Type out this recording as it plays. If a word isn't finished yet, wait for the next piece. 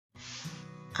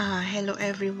Hello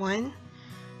everyone.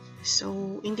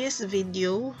 So in this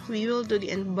video, we will do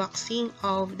the unboxing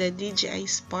of the DJI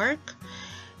Spark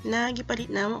na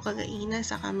gipalit namo kagaina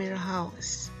sa camera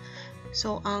house.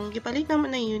 So ang gipalit namo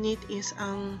na unit is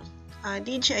ang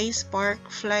DJI Spark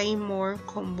Flymore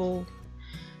Combo.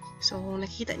 So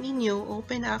nakita ninyo,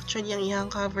 open actually ang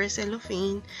iyang cover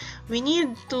cellophane. We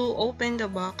need to open the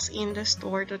box in the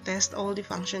store to test all the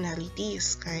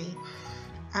functionalities kay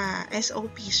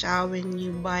SOP siya when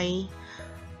you buy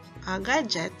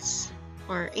gadgets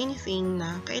or anything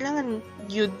na kailangan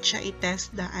yun siya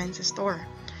i-test daan sa store.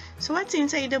 So what's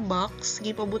inside the box?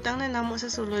 Gipabutang na namo sa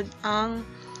sulod ang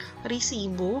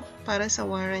resibo para sa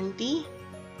warranty.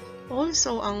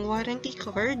 Also ang warranty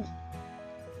card.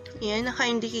 Yan,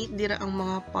 naka-indicate dira ang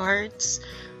mga parts.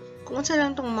 Kung sa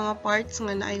lang tong mga parts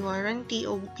nga na ay warranty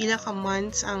o pila ka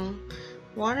months ang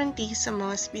warranty sa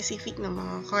mga specific na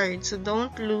mga cards. So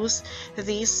don't lose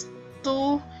these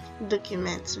two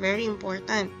documents. Very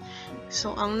important.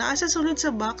 So ang naa sa sulod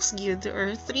sa box gyud, there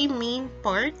are three main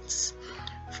parts.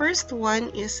 First one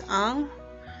is ang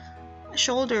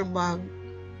shoulder bag.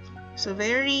 So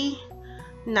very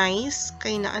nice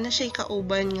kay naa na siya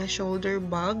kauban nga shoulder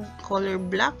bag. Color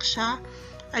black siya.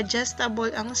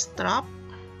 Adjustable ang strap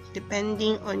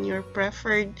depending on your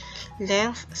preferred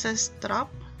length sa strap.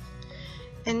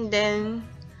 And then,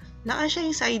 naa siya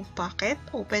yung side pocket.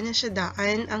 Open na siya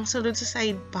daan. Ang sulod sa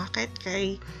side pocket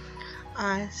kay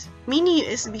mini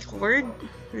USB cord.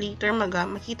 Later,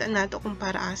 makita nato kung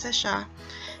para asa siya.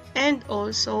 And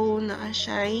also, naa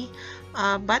siya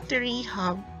battery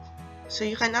hub. So,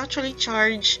 you can actually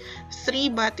charge 3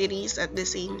 batteries at the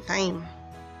same time.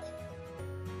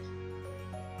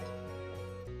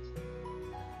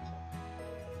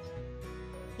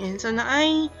 Yan. So,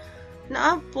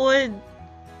 naapod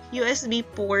USB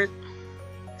port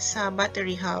sa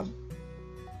battery hub.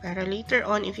 Para later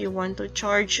on, if you want to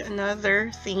charge another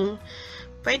thing,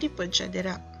 pwede po siya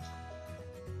dira.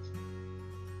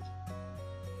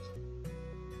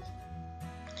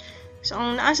 So,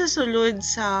 ang naasa sulod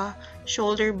sa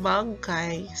shoulder bag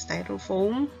kay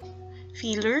styrofoam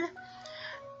filler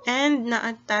and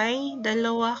naatay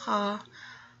dalawa ka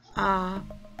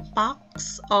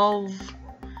packs of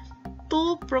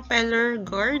 2 propeller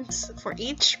guards for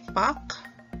each pack.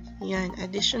 Yan,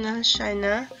 additional siya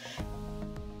na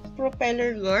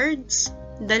propeller guards,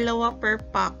 dalawa per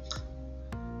pack.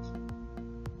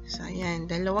 So, yan,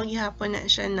 dalawang gihapon na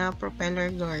siya na propeller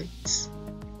guards.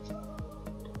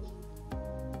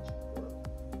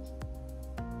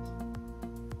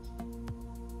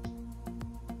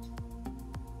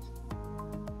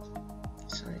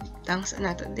 So, tangsa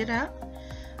nato dira.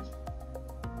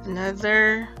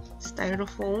 Another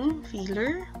styrofoam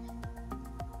filler.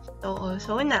 So,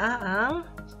 also na ang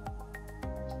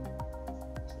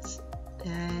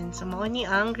sa mao ni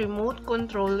ang remote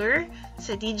controller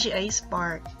sa DJI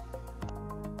Spark.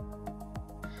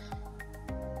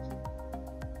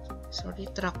 So,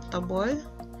 retractable.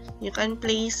 You can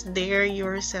place there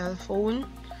your cell phone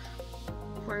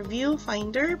for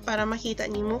viewfinder para makita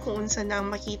nimo kung unsa na ang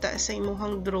makita sa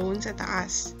imong drone sa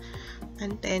taas.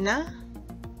 Antenna.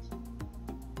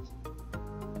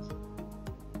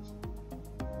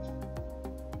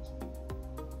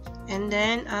 And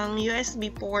then, ang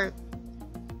USB port.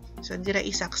 So, dira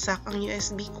isaksak ang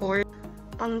USB cord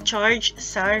pang charge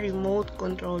sa remote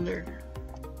controller.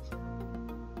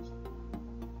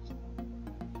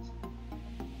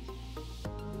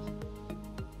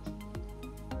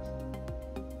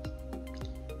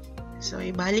 So,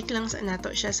 ibalik lang sa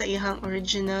nato siya sa ihang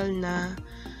original na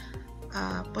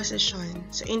position.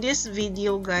 So, in this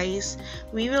video, guys,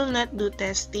 we will not do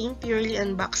testing. Purely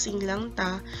unboxing lang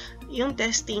ta. Yung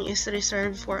testing is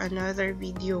reserved for another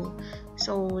video.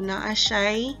 So, naa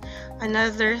siya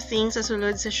another thing sa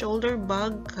sulod sa shoulder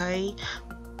bag kay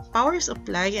power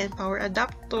supply and power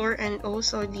adapter and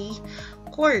also the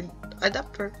cord,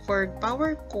 adapter cord,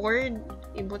 power cord,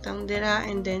 ibutang dira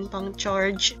and then pang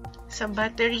charge sa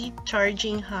battery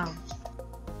charging hub.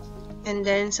 And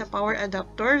then sa power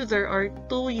adapter, there are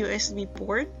 2 USB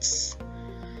ports.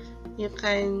 You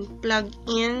can plug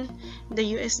in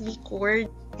the USB cord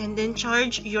and then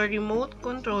charge your remote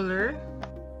controller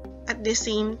at the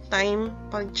same time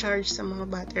pag-charge sa mga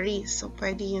batteries. So,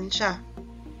 pwede yun siya.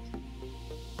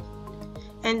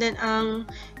 And then, ang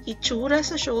itsura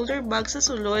sa shoulder bag sa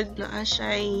sulod na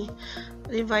siya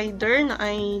divider na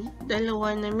ay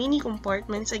dalawa na mini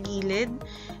compartment sa gilid.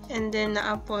 And then,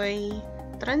 naapoy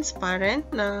transparent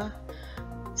na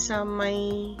sa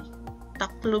may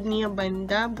taklob niya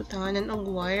banda, butanganan og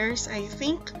wires, I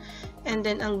think. And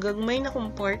then, ang gagmay na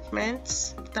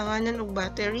compartments, butanganan og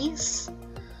batteries.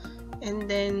 And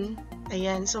then,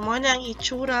 ayan. So, muna ang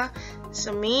itsura sa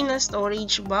main na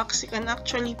storage box. You can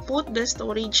actually put the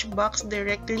storage box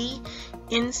directly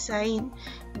inside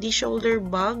the shoulder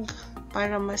bag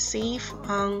para mas safe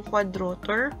ang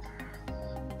quadrotor.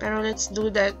 Pero let's do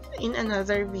that in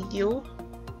another video.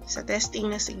 Sa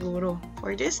testing na siguro.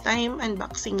 For this time,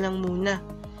 unboxing lang muna.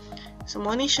 So,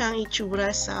 muna siyang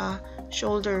itsura sa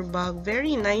shoulder bag.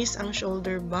 Very nice ang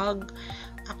shoulder bag.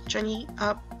 Actually,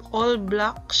 all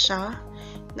black siya.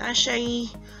 Na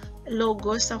siya'y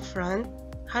logo sa front.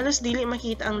 Halos dili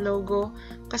makita ang logo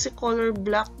kasi color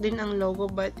black din ang logo,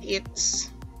 but it's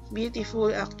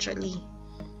beautiful actually.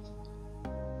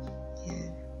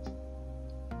 Yan.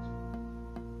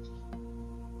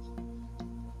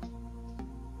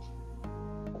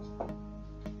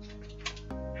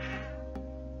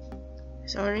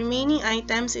 So, remaining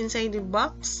items inside the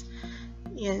box.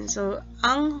 Yan. So,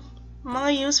 ang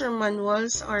mga user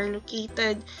manuals are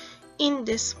located in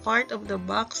this part of the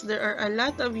box. There are a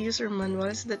lot of user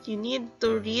manuals that you need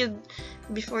to read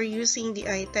before using the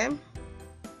item.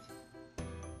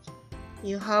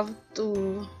 You have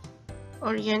to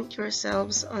orient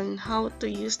yourselves on how to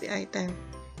use the item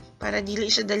para dili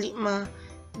siya dali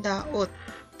madaot.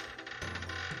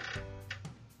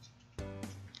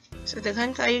 So,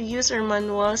 daghan kayo user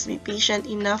manuals. Be patient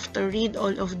enough to read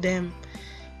all of them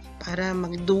para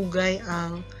magdugay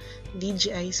ang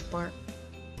DJI Spark.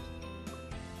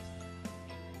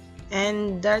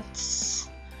 And that's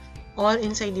all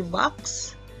inside the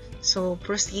box. So,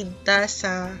 proceed ta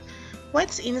sa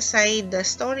what's inside the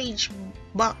storage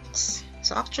box.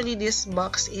 So, actually, this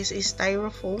box is a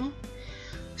styrofoam.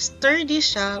 Sturdy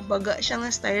siya. Baga siya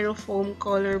nga styrofoam,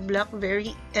 color black.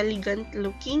 Very elegant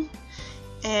looking.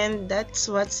 And that's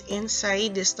what's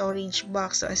inside the storage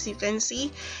box. So, as you can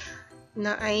see,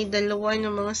 na ay dalawa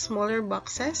ng mga smaller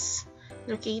boxes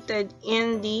located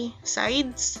in the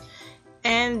sides.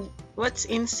 And what's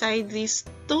inside these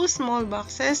two small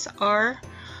boxes are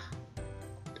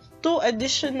two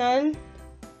additional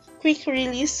quick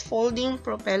release folding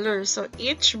propellers. So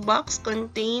each box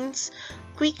contains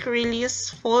quick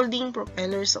release folding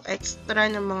propellers. So extra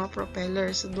na mga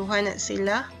propellers. So duha na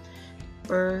sila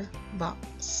per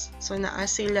box. So naa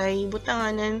sila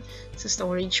butanganan sa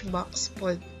storage box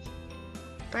pod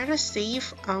para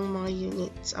safe ang mga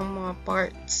units, ang mga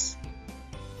parts.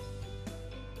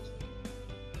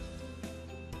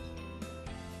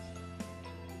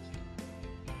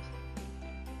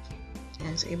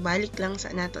 So, ibalik lang sa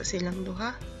nato silang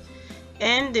duha.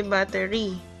 And the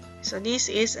battery. So, this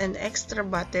is an extra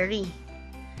battery.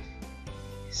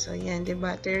 So, yan. The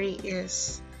battery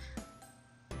is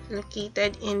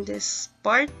located in this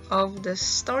part of the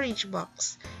storage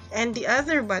box. And the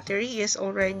other battery is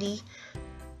already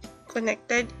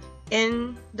connected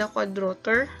in the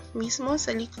quadrotor mismo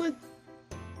sa likod.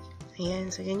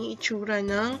 Ayan. So, yan yung itsura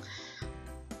ng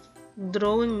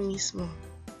drone mismo.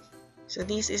 So,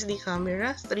 this is the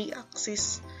camera.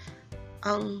 3-axis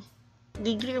ang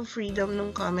degree of freedom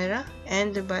ng camera.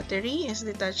 And the battery is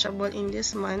detachable in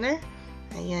this manner.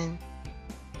 Ayan.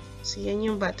 So, yan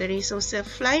yung battery. So, sa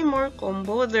Flymore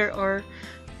Combo, there are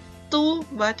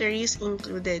 2 batteries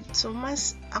included. So,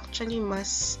 mas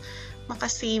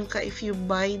makasave ka if you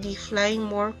buy the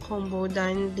Flymore Combo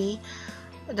than the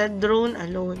drone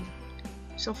alone.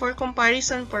 So, for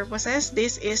comparison purposes,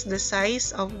 this is the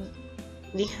size of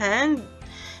the hand,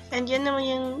 and yan naman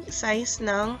yung size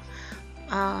ng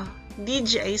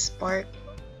DJI Spark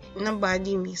na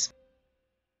body mismo.